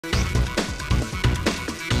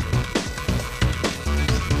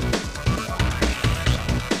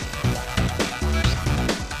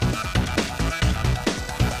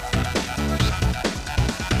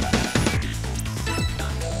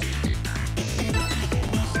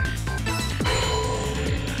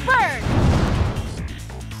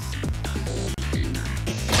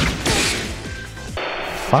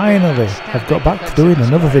Finally, I've got back to doing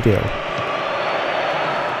another video.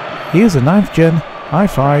 Here's a 9th gen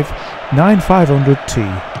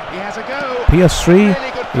i5-9500T.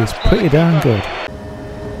 PS3 is pretty darn good.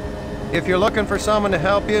 If you're looking for someone to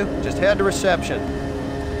help you, just head to reception.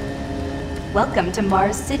 Welcome to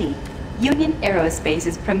Mars City, Union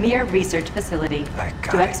Aerospace's premier research facility.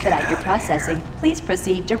 To expedite your processing, please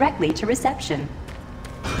proceed directly to reception.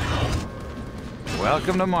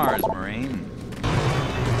 Welcome to Mars, Marine.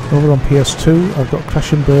 Over on PS2, I've got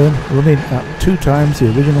Crash and Burn running at 2 times the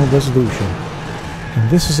original resolution. And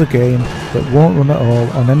this is a game that won't run at all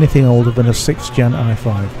on anything older than a 6th gen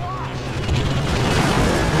i5.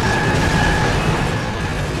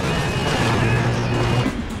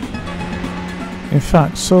 In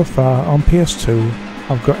fact, so far on PS2,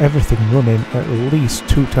 I've got everything running at least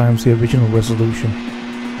 2 times the original resolution.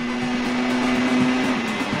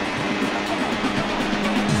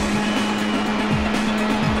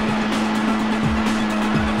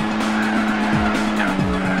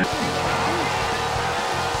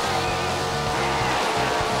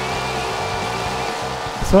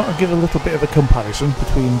 I thought I'd give a little bit of a comparison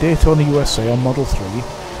between Daytona USA on Model 3 to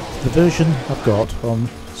the version I've got on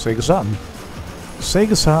Sega Saturn.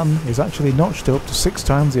 Sega Saturn is actually notched up to 6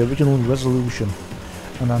 times the original resolution,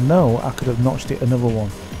 and I know I could have notched it another one.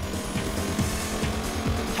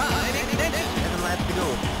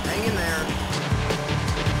 Hang in there.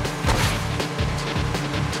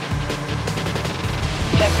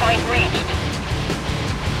 Checkpoint reached.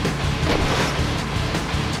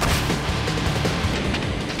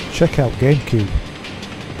 Check out GameCube.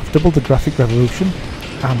 I've doubled the graphic resolution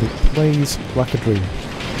and it plays like a dream.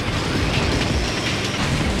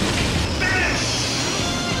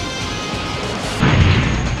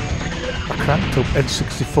 I cranked up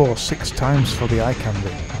N64 6 times for the eye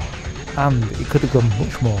candy, and it could have gone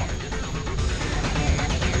much more.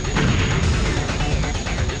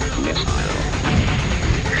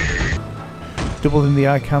 Doubling the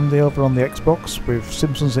eye candy over on the Xbox with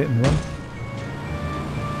Simpsons Hit and Run.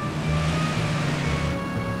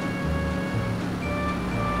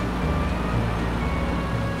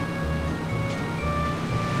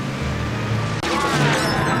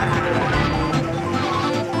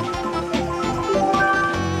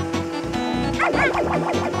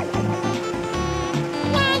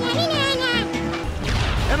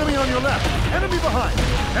 Enemy on your left. Enemy behind.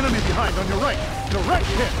 Enemy behind on your right. Your right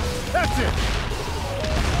hit. That's it.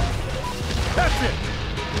 That's it.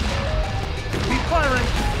 Keep firing.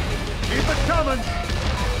 Keep it coming.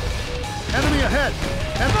 Enemy ahead.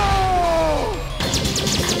 And oh!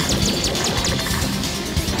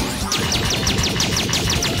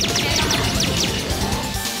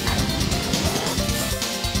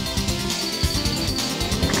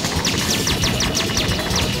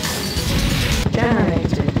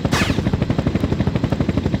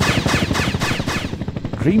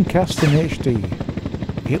 Dreamcast in HD.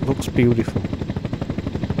 It looks beautiful.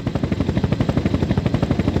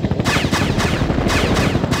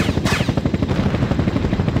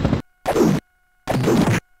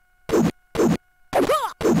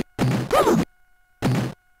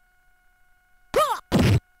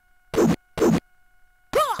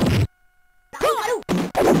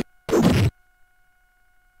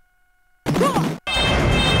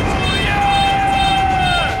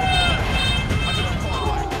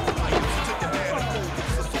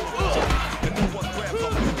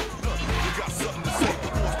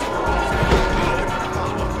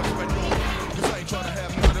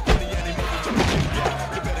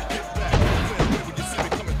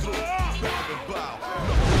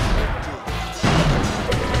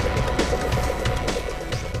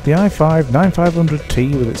 The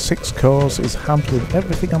i5-9500T with its 6 cores is handling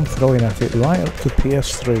everything I'm throwing at it right up to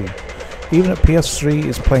PS3. Even at PS3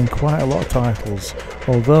 it's playing quite a lot of titles,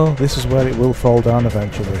 although this is where it will fall down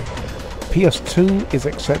eventually. PS2 is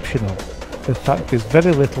exceptional. In fact, there's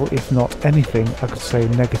very little, if not anything, I could say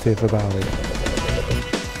negative about it.